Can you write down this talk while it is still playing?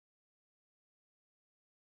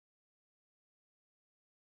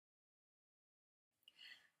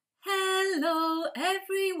Hello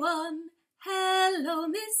everyone, hello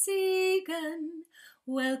Miss Egan.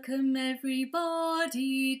 Welcome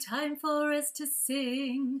everybody, time for us to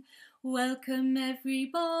sing. Welcome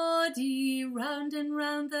everybody, round and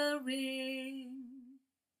round the ring.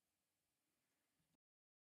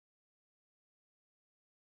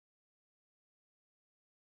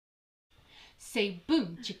 Say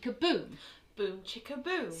boom chicka boom. Boom chicka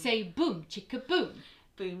boom. Say boom chicka boom.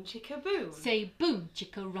 Boom chicka boom. Say boom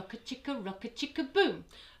chicka rocka chicka boom.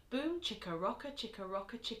 Boom chicka rocka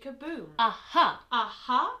chicka boom. Aha.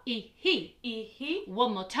 Aha. Ee-hee. Ee-hee.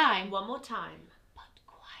 One more time. One more time. But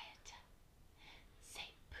quieter.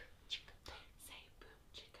 Say boom chicka boom. Say boom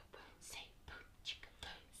chicka boom. Say boom chicka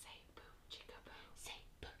boom. Say boom chicka boom. Say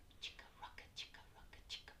boom chicka rocka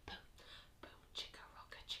chicka boom. Boom chicka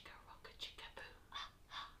rocka chicka boom.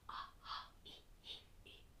 Aha. Aha. Ee-hee.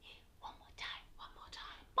 Ee-hee. One more time. One more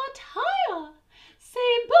time. But higher.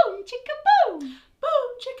 Say boom chicka boom. Boom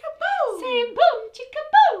chicka boom. Say boom chicka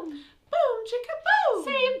boom. Boom chicka boom.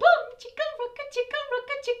 Say boom chicka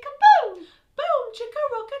chicka boom. Boom chicka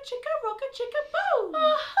rocka chicka boom.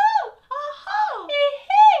 Aha. Aha.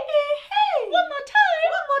 Ee-hee. Ee-hee. One more time.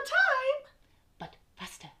 One more time. But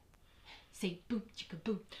faster. Say boom chicka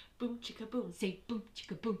boom. Boom chicka boom. Say boom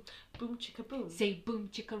chicka boom. Boom chicka boom. Say boom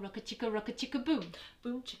chicka chicka boom.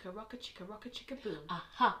 Boom chicka rocka chicka boom.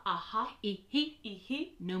 Aha. Aha. Ee-hee.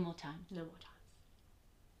 Ee-hee. No more time. No more times.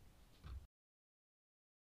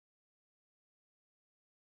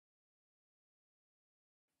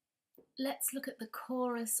 Let's look at the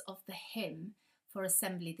chorus of the hymn for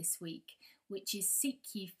assembly this week, which is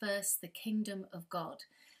Seek ye first the kingdom of God.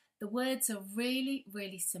 The words are really,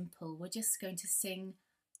 really simple. We're just going to sing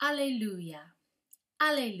Alleluia,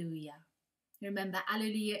 Alleluia. Remember,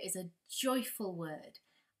 Alleluia is a joyful word.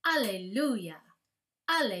 Alleluia,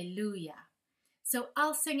 Alleluia. So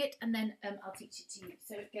I'll sing it and then I'll teach it to you.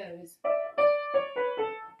 So it goes.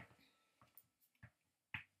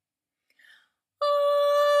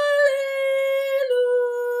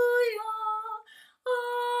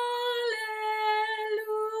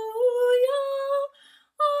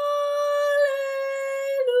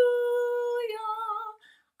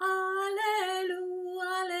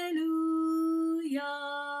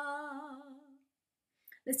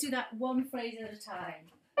 Let's do that one phrase at a time.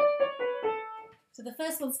 So the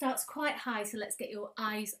first one starts quite high, so let's get your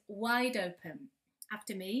eyes wide open.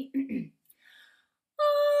 After me. Alleluia,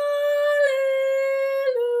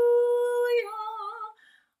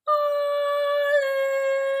 Alleluia,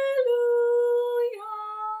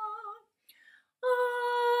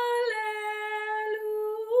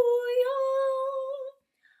 Alleluia,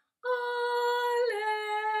 Alleluia.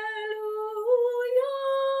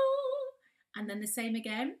 And then the same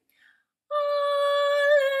again.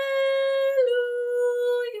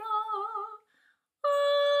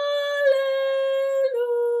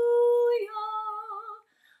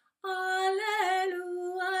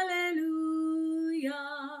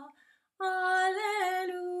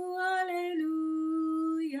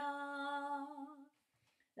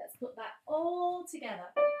 Let's put that all together.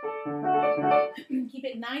 Keep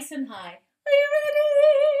it nice and high. Are you ready?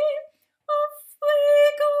 Off we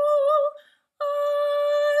go.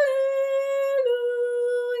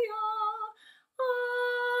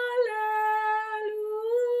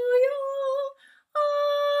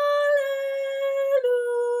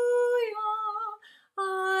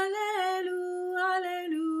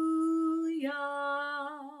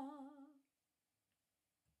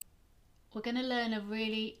 We're going to learn a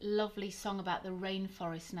really lovely song about the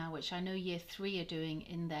rainforest now, which I know Year 3 are doing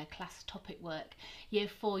in their class topic work. Year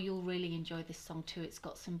 4, you'll really enjoy this song too. It's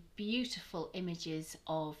got some beautiful images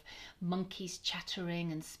of monkeys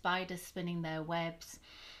chattering and spiders spinning their webs,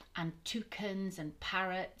 and toucans and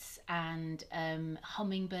parrots and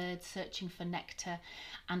hummingbirds searching for nectar.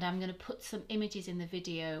 And I'm going to put some images in the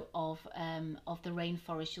video of the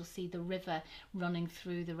rainforest. You'll see the river running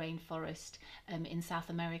through the rainforest in South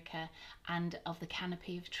America, and of the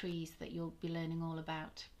canopy of trees that you'll be learning all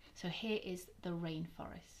about. So here is the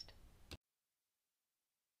rainforest.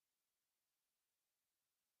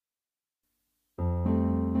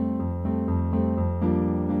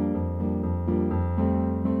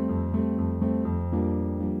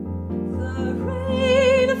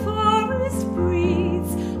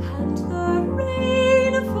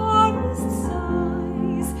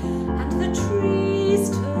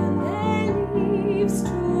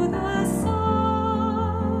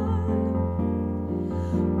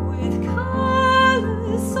 With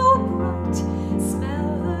colors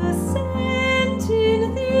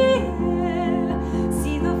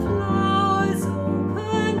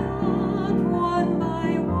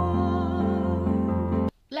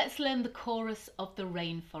learn the chorus of the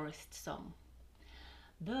Rainforest song.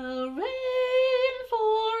 The rainforest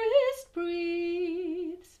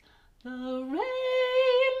breathes, the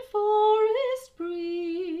rainforest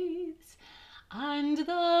breathes, and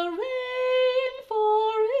the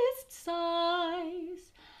rainforest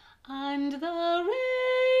sighs, and the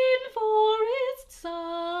rainforest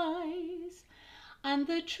sighs, and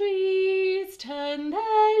the trees turn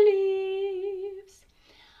their leaves,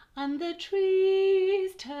 and the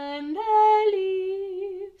trees turn their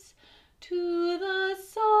leaves to the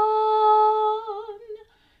sun,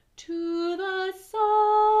 to the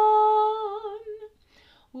sun,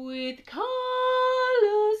 with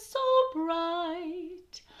colours so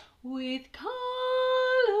bright, with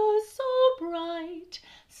colours so bright.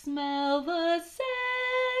 Smell the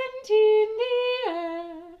scent in the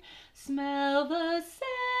air, smell the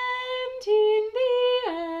scent in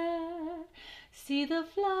the air. See the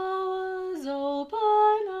flowers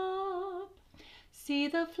open up, see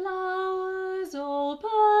the flowers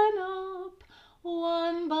open up,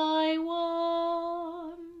 one by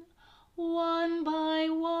one, one by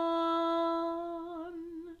one.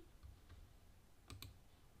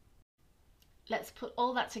 Let's put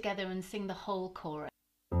all that together and sing the whole chorus.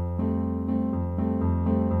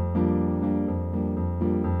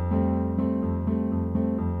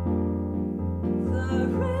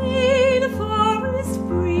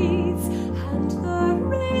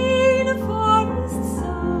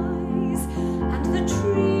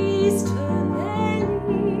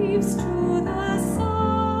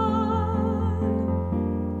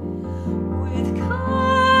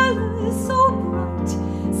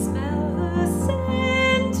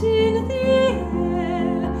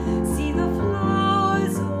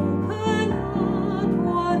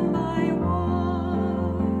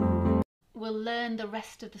 We'll learn the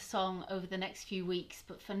rest of the song over the next few weeks,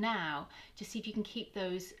 but for now, just see if you can keep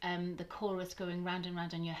those the chorus going round and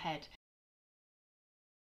round on your head.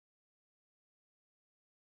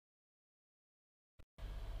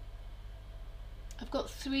 I've got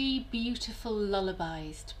 3 beautiful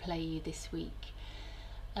lullabies to play you this week.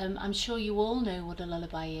 I'm sure you all know what a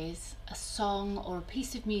lullaby is, a song or a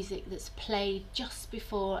piece of music that's played just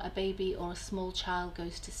before a baby or a small child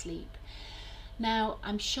goes to sleep. Now,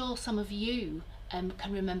 I'm sure some of you can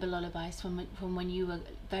remember lullabies from when you were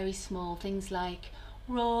very small, things like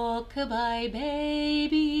 "Rock-a-bye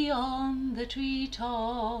baby on the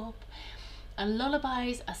treetop." And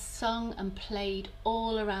lullabies are sung and played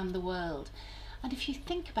all around the world. And if you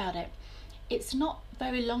think about it, it's not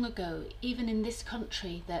very long ago, even in this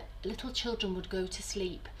country, that little children would go to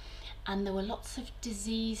sleep and there were lots of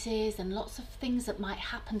diseases and lots of things that might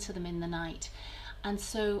happen to them in the night. And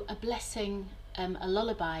so a blessing, a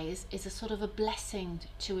lullaby is a sort of a blessing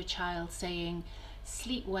to a child, saying,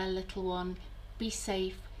 "Sleep well, little one, be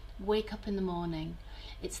safe, wake up in the morning."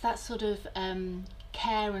 It's that sort of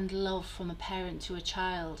care and love from a parent to a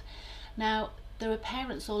child. Now, there are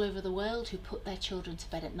parents all over the world who put their children to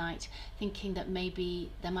bed at night thinking that maybe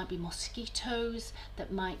there might be mosquitoes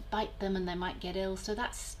that might bite them and they might get ill. So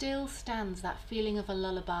that still stands, that feeling of a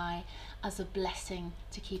lullaby, as a blessing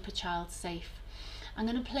to keep a child safe. I'm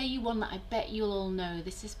going to play you one that I bet you'll all know.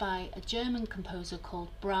 This is by a German composer called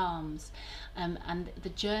Brahms, and the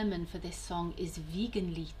German for this song is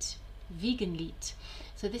Wiegenlied. Wiegenlied.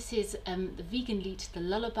 So this is the Wiegenlied, the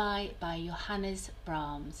lullaby by Johannes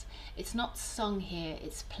Brahms. It's not sung here,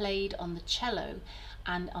 it's played on the cello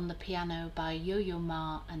and on the piano by Yo-Yo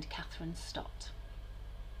Ma and Catherine Stott.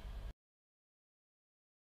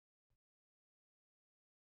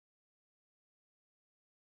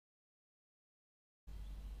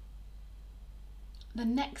 The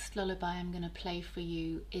next lullaby I'm going to play for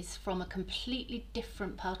you is from a completely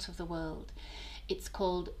different part of the world. It's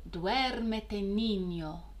called Duérmete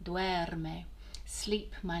niño, duerme.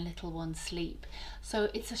 Sleep, my little one, sleep. So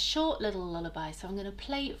it's a short little lullaby, so I'm going to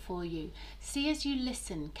play it for you. See, as you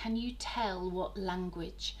listen, can you tell what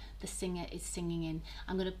language the singer is singing in?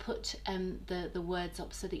 I'm going to put the words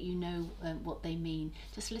up so that you know what they mean.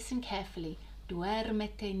 Just listen carefully.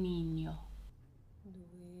 Duérmete niño.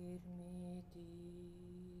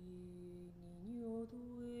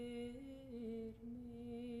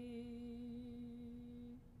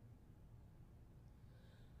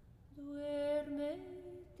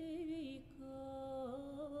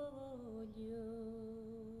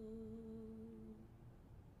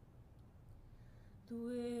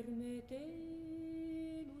 Duérmete,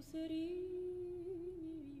 lucerito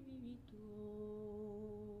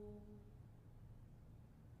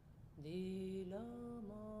de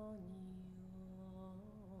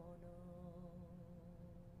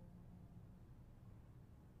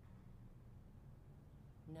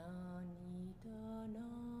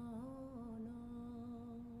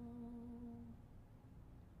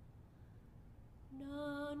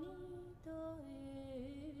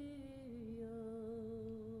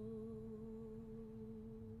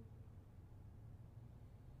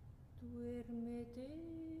Duérmete,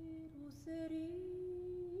 lucerito,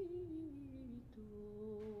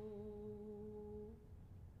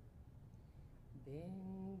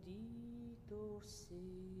 bendito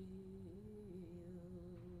sea.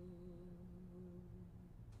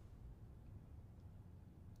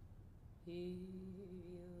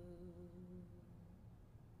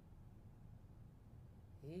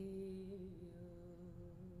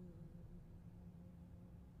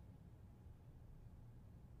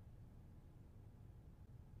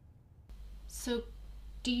 So,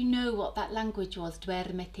 do you know what that language was,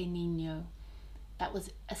 Duérmete Niño? That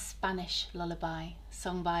was a Spanish lullaby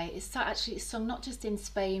sung by, it's sung not just in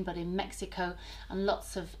Spain but in Mexico and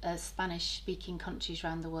lots of Spanish speaking countries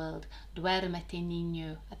around the world. Duérmete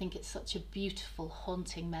Niño. I think it's such a beautiful,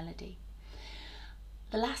 haunting melody.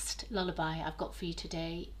 The last lullaby I've got for you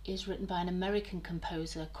today is written by an American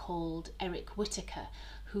composer called Eric Whitacre,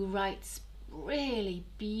 who writes really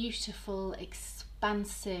beautiful,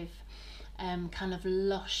 expansive, kind of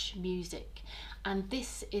lush music, and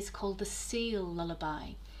this is called the Seal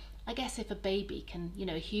Lullaby. I guess if a baby can,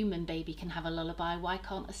 a human baby can have a lullaby, why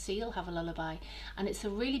can't a seal have a lullaby? And it's a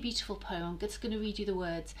really beautiful poem. I'm just going to read you the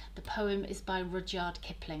words. The poem is by Rudyard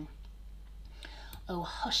Kipling. Oh,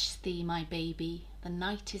 hush thee, my baby, the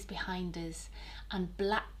night is behind us, and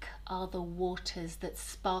black are the waters that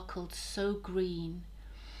sparkled so green.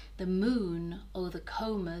 The moon, o'er the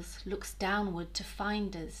combers, looks downward to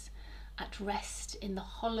find us, at rest in the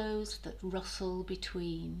hollows that rustle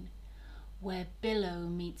between, where billow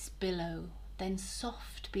meets billow, then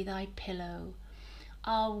soft be thy pillow.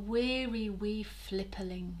 Our weary wee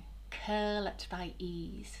flipperling, curl at thy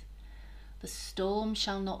ease. The storm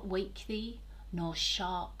shall not wake thee, nor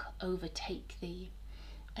shark overtake thee,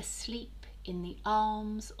 asleep in the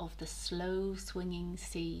arms of the slow swinging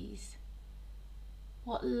seas.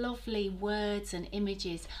 What lovely words and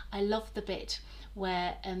images. I love the bit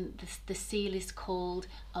where the seal is called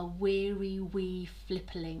a weary wee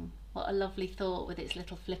flipperling. What a lovely thought with its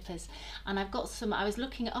little flippers. And I've got some, I was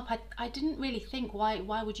looking it up, I didn't really think,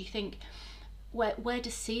 why would you think, where do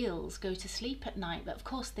seals go to sleep at night? But of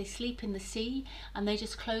course they sleep in the sea, and they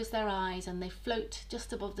just close their eyes and they float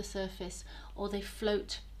just above the surface, or they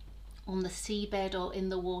float on the seabed or in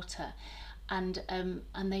the water. And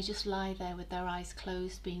they just lie there with their eyes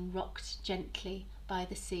closed, being rocked gently by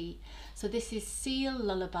the sea. So this is Seal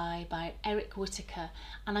Lullaby by Eric Whitacre,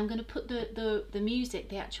 and I'm going to put the music,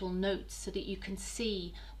 the actual notes, so that you can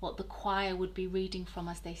see what the choir would be reading from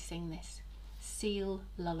as they sing this. Seal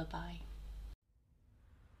Lullaby.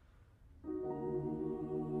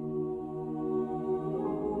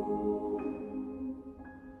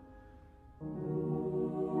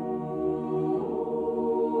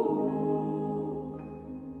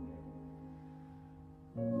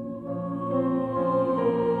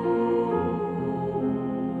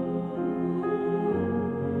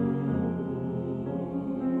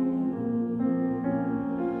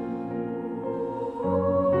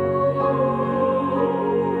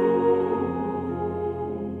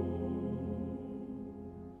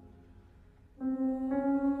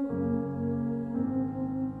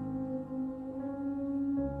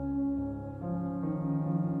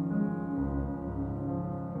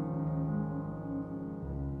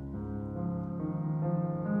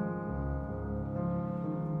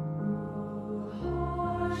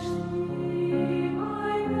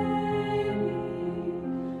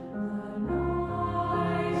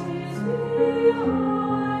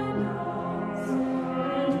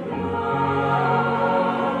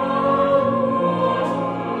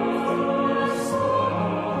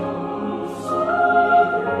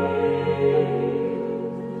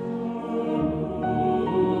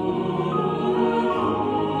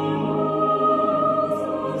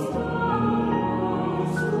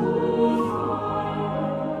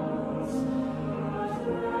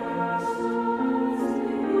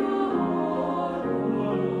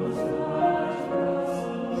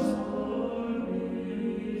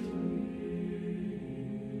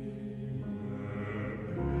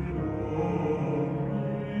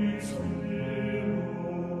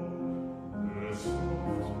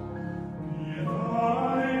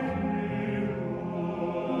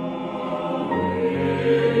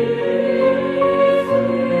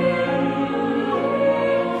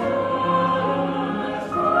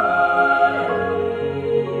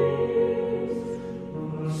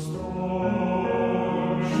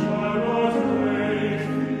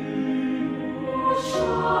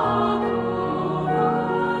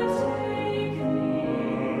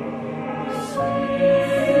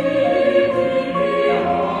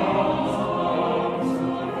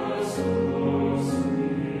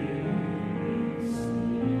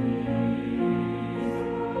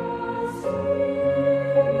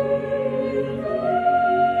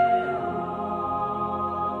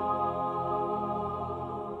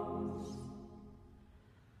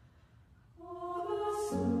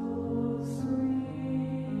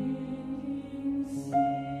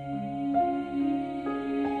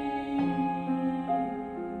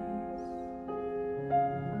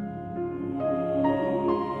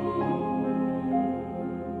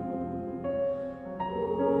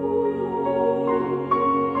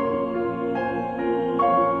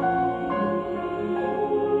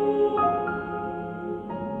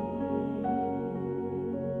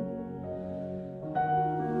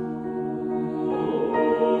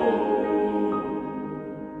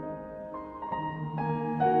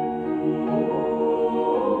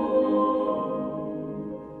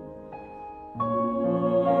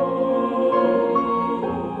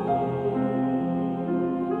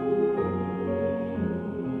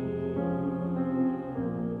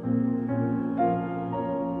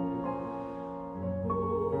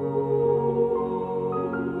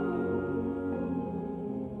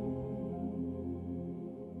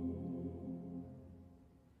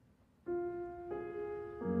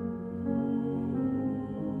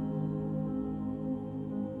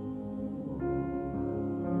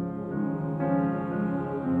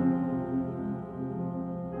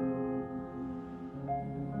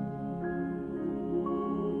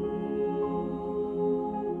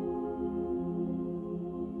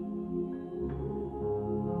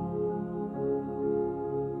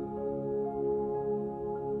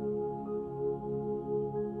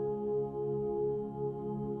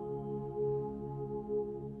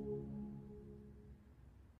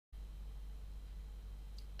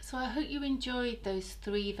 So I hope you enjoyed those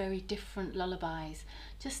 3 very different lullabies.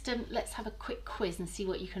 Just let's have a quick quiz and see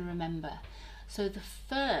what you can remember. So the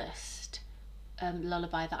first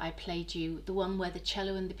lullaby that I played you, the one where the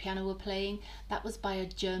cello and the piano were playing, that was by a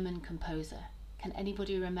German composer. Can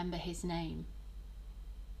anybody remember his name?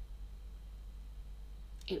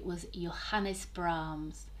 It was Johannes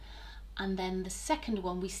Brahms. And then the second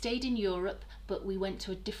one, we stayed in Europe, but we went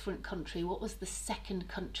to a different country. What was the second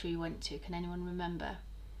country we went to? Can anyone remember?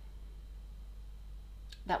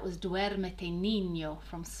 That was Duérmete Niño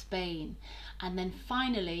from Spain. And then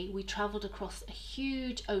finally, we travelled across a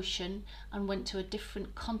huge ocean and went to a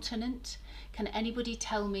different continent. Can anybody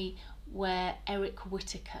tell me where Eric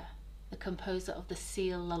Whitacre, the composer of the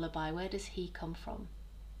Seal Lullaby, where does he come from?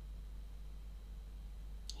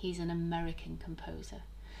 He's an American composer.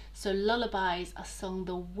 So lullabies are sung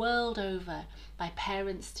the world over by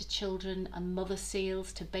parents to children and mother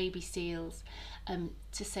seals to baby seals,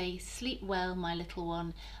 to say, sleep well, my little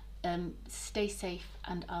one, stay safe,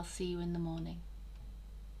 and I'll see you in the morning.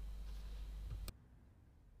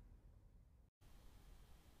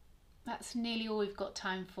 That's nearly all we've got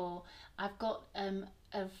time for. I've got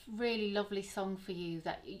a really lovely song for you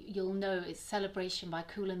that you'll know. It's Celebration by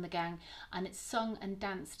Kool and the Gang, and it's sung and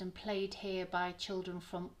danced and played here by children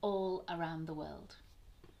from all around the world.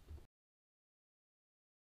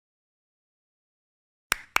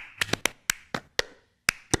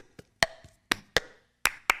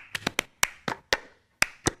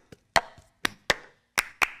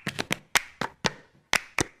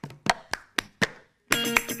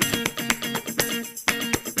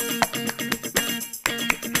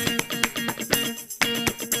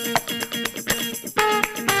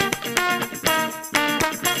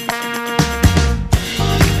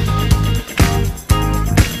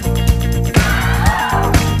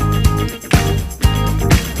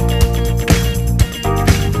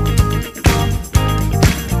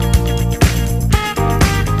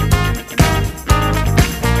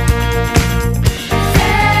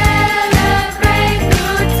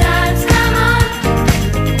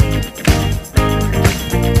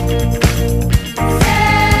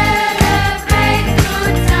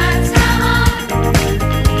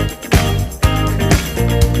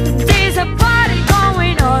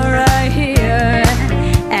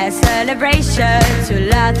 To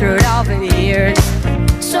laugh throughout the years.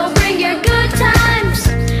 So bring your good times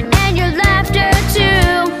and your laughter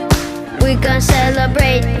too. We gonna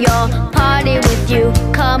celebrate your party with you.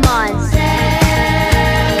 Come on. Celebration.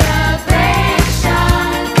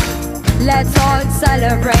 Let's all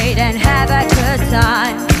celebrate and have a good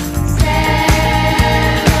time. Celebration.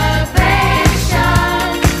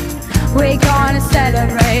 We're gonna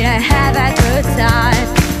celebrate and have a good time.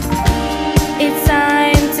 It's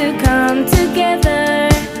time to come together.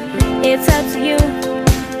 It's up to you.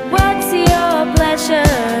 What's your pleasure?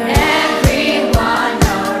 Everyone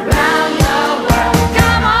around the world,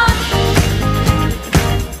 come on.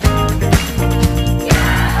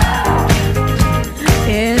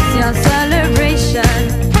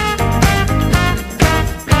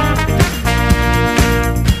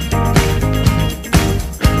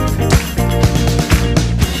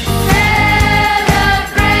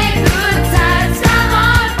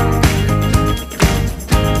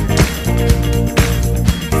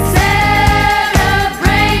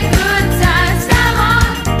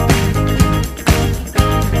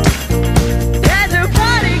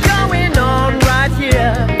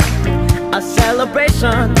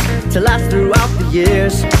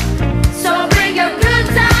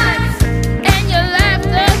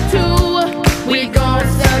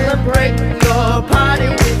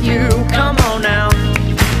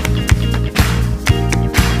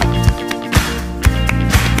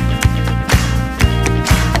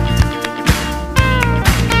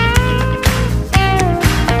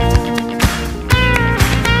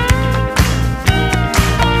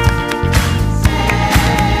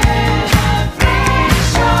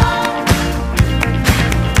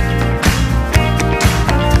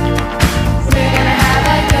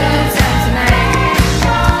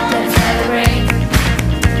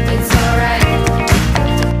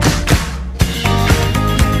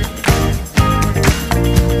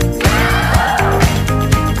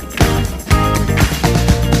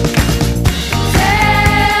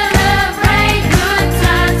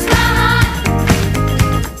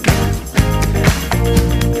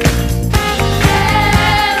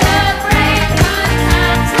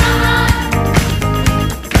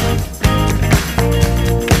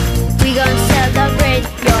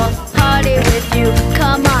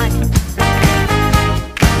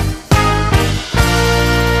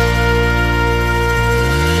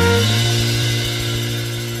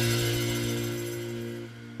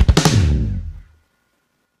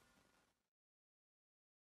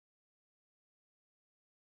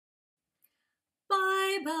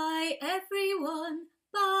 bye everyone.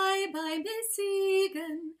 Bye bye Miss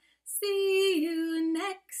Egan. See you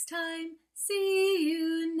next